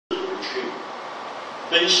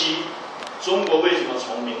分析中国为什么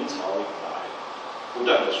从明朝以来不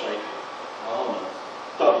断的衰退，然后呢，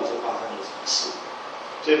到底是发生了什么事？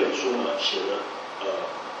这本书呢写的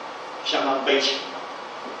相当悲情，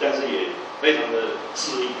但是也非常的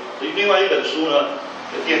致力。另外一本书呢，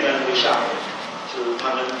就垫在那个下面，是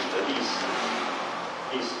他们的历史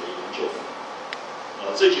的研究。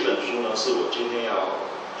这几本书呢是我今天要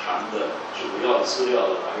谈的主要资料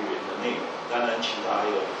的来源的内容。当然，其他还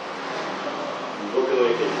有很多各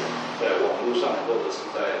位可以在网络上或者是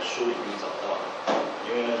在书里面找到的，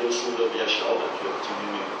因为那些书都比较小本，所以我今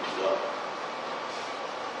天没有提到。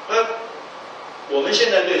我们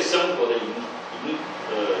现在对生活的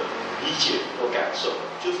理解或感受，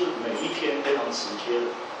就是每一天非常直接的。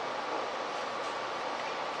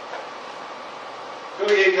各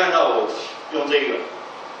位可以看到，我用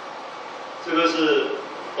这个是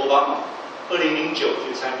奥巴马2009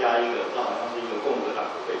去参加一个，这好像是一个共和党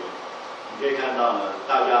的会议。你可以看到呢，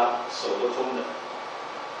大家手都空的。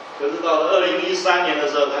可是到了2013年的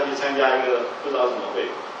时候，他去参加一个不知道什么会，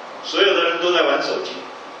所有的人都在玩手机。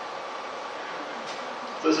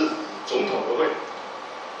这是总统的会。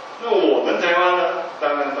那我们台湾呢？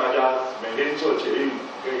当然，大家每天做捷运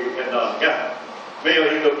可以看到，你看，没有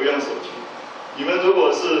一个不用手机。你们如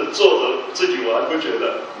果是坐着自己玩，不觉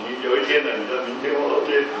得你有一天呢，你的明天或后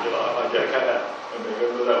天，你就把它翻起来看看，每个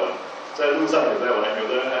人都在玩，在路上也在玩，有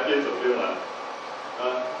的人还边走边玩，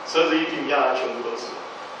车子一停下来，全部都是。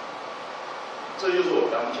这就是我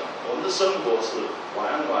刚刚讲的，我们的生活是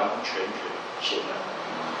完完全全现代化。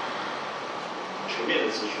全面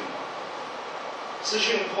的资讯化，资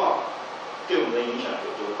讯化对我们的影响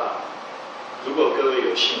有多大？如果各位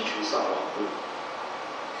有兴趣上网络，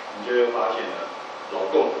你就会发现了，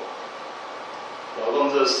老共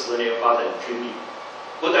这10年发展军力，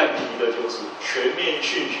不但提的就是全面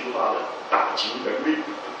讯息化的打击能力，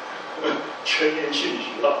全面讯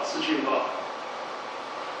息化、资讯化。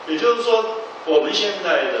也就是说，我们现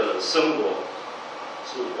在的生活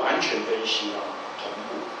是完全跟西方同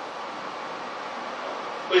步。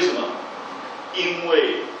为什么？因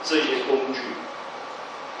为这些工具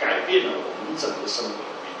改变了我们整个生活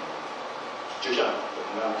的面貌。就像我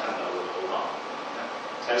们刚刚看到的头发，你看，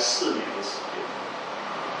才4年的时间，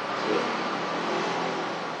是吧？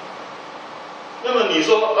那么你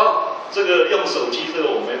说这个用手机，这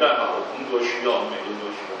个我没办法，我工作需要，每天都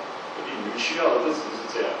需要。你们需要的不只是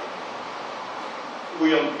这样，会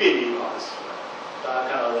用便利化的时代。大家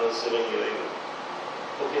看到的7-Eleven、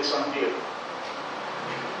OK 商店。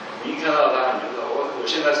你一看到它，你就知道我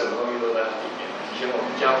现在什么东西都在它里面。以前我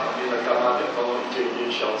们家旁边的干妈店，通通一件一件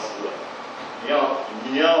消失了。你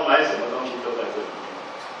要买什么东西都在这里面，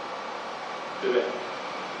对不对？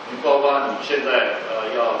你包括你现在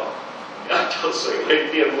要交水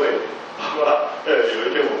费、电费，包括有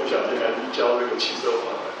一天我不小心还去交这个汽车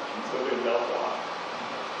罚款，停车被人家罚。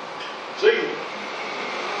所以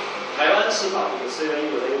台湾是把这个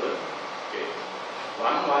 7-Eleven 给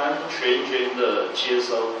完完全全的接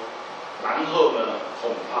收。然后呢，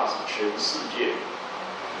恐怕是全世界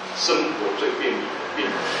生活最便利的便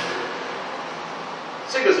利，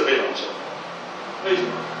这个是非常重要的。为什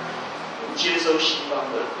么？我们接收西方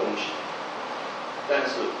的东西，但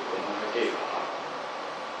是我们还可以把它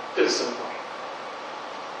更深化。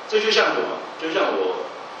这就像什么？就像我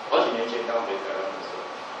好几年前刚回台湾的时候，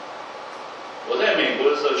我在美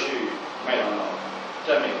国的时候去麦当劳，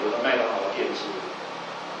在美国的麦当劳店是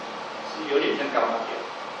有点像干妈店。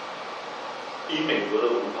以美国的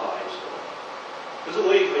文化来说，可是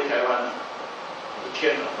我一回台湾，我的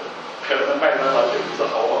天哪！台湾的麦当劳简直是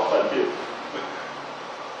豪华饭店。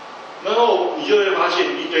然后你就会发现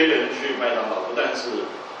一堆人去麦当劳，不但是，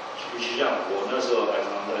尤其像我那时候还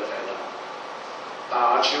常在台大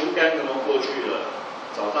打球，该怎么过去了？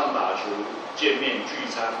早上打球、见面聚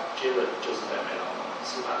餐，接着就是在麦当劳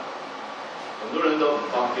吃饭，很多人都很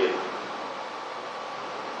方便。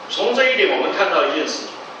从这一点，我们看到一件事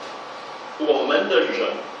情。我们的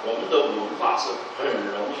人，我们的文化是很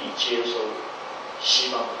容易接收西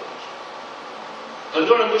方的东西，很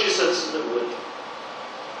多人不去深思这个问题。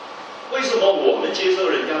为什么我们接受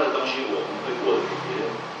人家的东西，我们会过得比别人、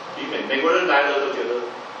比美国人来了都觉得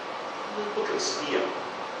不可思议啊，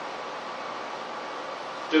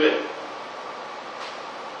对不对？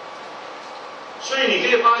所以你可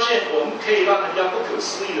以发现，我们可以让人家不可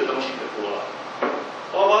思议的东西可多了，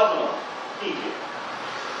包括什么地铁。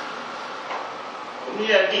我们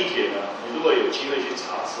现在地铁呢，你如果有机会去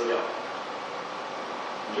查资料，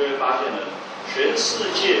你就会发现呢，全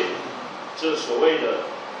世界这所谓的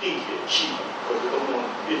地铁系统或者公共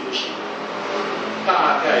运输系统，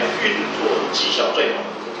大概运作绩效最好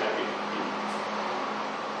的是台北地铁。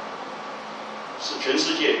是全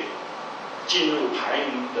世界进入排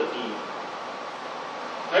名的第一名。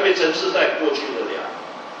台北城市在过去的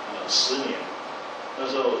10年，那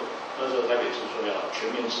时候台北市说要全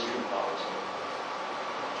面资讯化的时候，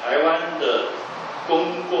台湾的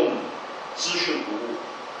公共资讯服务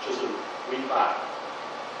就是 V8，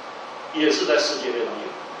 也是在世界非常有名。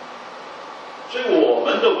所以我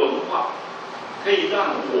们的文化可以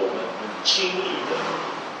让我们很轻易的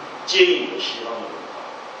接引了西方的文化。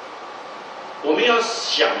我们要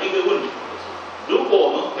想一个问题，如果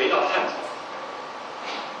我们回到汉朝，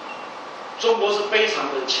中国是非常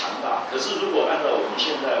的强大，可是如果按照我们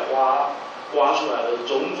现在挖出来的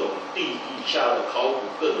种种地底下的考古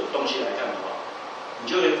各种东西来看的话，你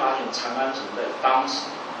就会发现长安城在当时，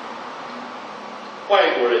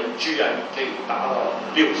外国人居然可以达到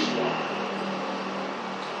60万。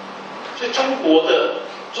所以中国的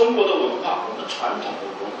文化，我们传统的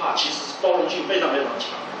文化其实是包容性非常非常强。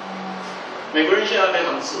美国人现在非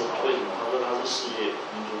常自豪，为什么？他说他是世界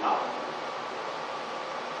民族大融合。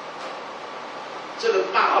这个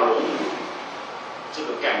大融合这个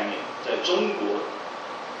概念，在中国，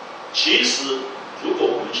其实如果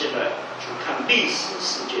我们现在去看历史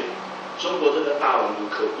事件，中国这个大融合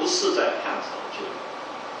可不是在汉朝就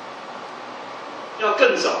有，要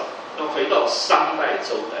更早，要回到商代、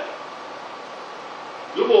周代。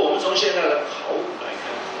如果我们从现在的考古来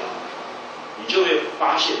看的话，你就会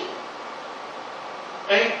发现，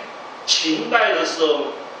秦代的时候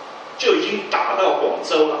就已经打到广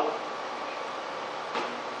州了，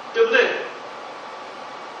对不对？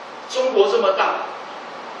中国这么大，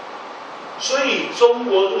所以中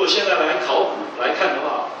国如果现在来考古来看的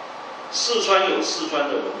话，四川有四川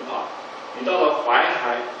的文化，你到了淮河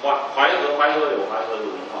有淮河的文化，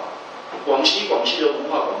广西的文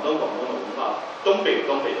化，广东的文化，东北的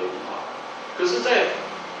文化。可是在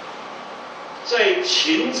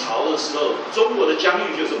秦朝的时候，中国的疆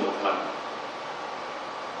域就这么宽，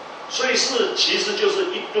所以其实就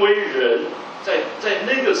是一堆人在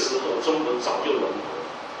那个时候，中国早就融合。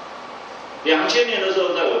2000年的时候，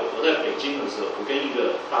我在北京的时候，我跟一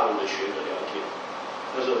个大陆的学者聊天，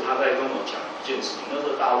那时候他在跟我讲一件事情，那时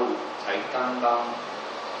候大陆才刚刚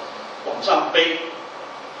往上飞，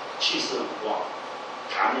气势很旺，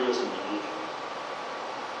谈的就是民族主义。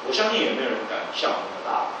我相信也没有人敢像我们的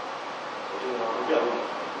大陆，我就跟他说不要跟我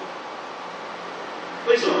谈民族主义。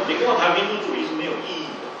为什么？你跟我谈民族主义是没有意义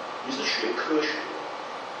的，你是学科学的。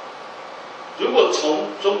如果从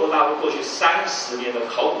中国大陆过去30年的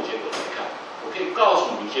考古结果来看，我可以告诉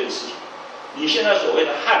你一件事情：你现在所谓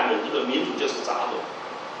的汉人这个民族就是杂种，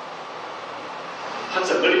他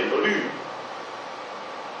整个脸都绿了。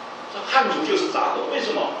汉族就是杂种，为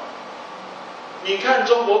什么？你看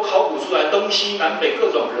中国考古出来，东西南北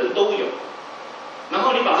各种人都有，然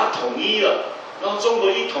后你把它统一了，然后中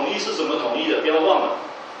国一统一是怎么统一的？不要忘了，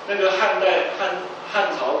那个汉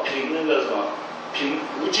朝平那个什么平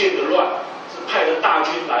福建的乱。派的大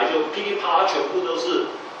军来，就噼里啪啦，全部都是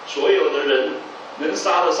所有的人，能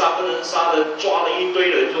杀的杀，不能杀的抓了一堆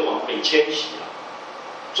人就往北迁徙了。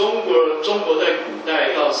中国在古代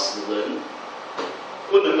要死人，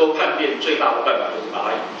不能够叛变，最大的办法就是把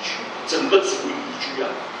它移居，整个族移居啊。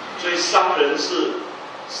所以商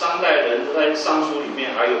代人在商书里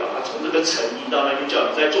面还有把它从这个城移到那边，叫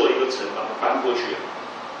你再做一个城，把它搬过去，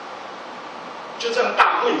就这样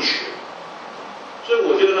大混血。所以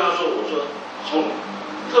我就跟他说，我说。从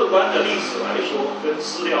客观的历史来说，跟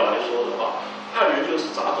资料来说的话，汉人就是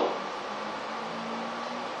杂种。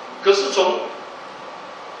可是从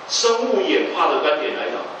生物演化的观点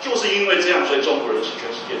来讲，就是因为这样，所以中国人是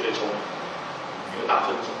全世界最聪明的一个大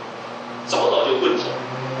分种，早就混走，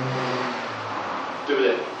对不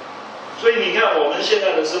对？所以你看我们现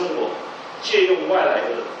在的生活，借用外来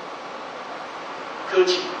的科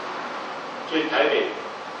技，所以台北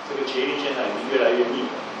这个捷运现在已经越来越密了。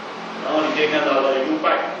然后你可以看到的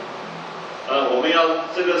U-Bike， 我们要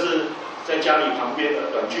这个是在家里旁边的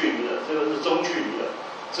短距离的，这个是中距离的，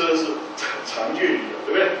这个是长距离的，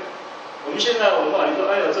对不对？我们现在文化，你说，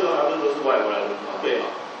哎呀，这个还不都是外国来的文化，对吗？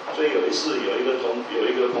所以有一次有一个朋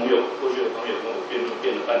友，过去的朋友跟我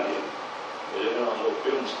辩了半天，我就跟他说不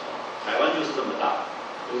用吵，台湾就是这么大，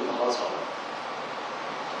有什么好吵的？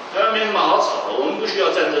台湾没什么好吵的，我们不需要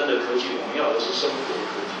战争的科技，我们要的是生活的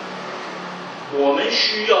科技。我们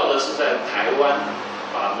需要的是在台湾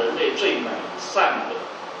把人类最美善的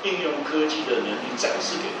应用科技的能力展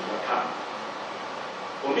示给人家看。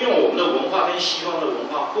我们用我们的文化跟西方的文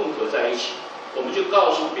化混合在一起，我们就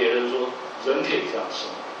告诉别人说，人可以这样生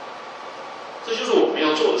活。这就是我们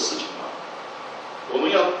要做的事情嘛。我们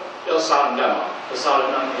要杀人干嘛？要杀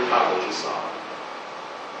人让那些大国去杀，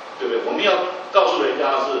对不对？我们要告诉人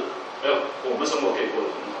家是我们生活可以过得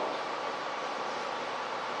很好。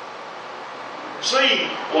所以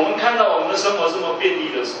我们看到我们的生活这么便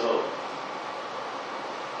利的时候，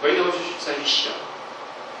回头再去想，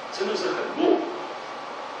真的是很弱。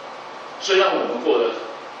虽然我们过得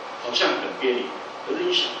好像很便利，可是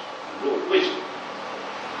一想很弱，为什么？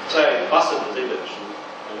在巴舍的这本书，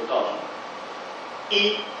我就告诉你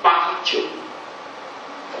，189，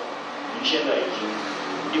离现在已经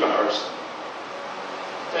120年。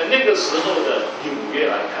在那个时候的纽约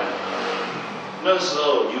来看，那时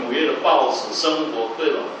候纽约的报纸、生活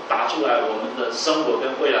各种打出来，我们的生活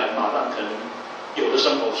跟未来马上可能有的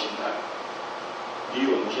生活形态，离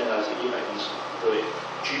我们现在是110。对，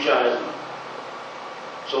居家是什么？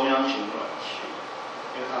中央型暖气，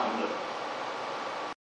因为它很冷。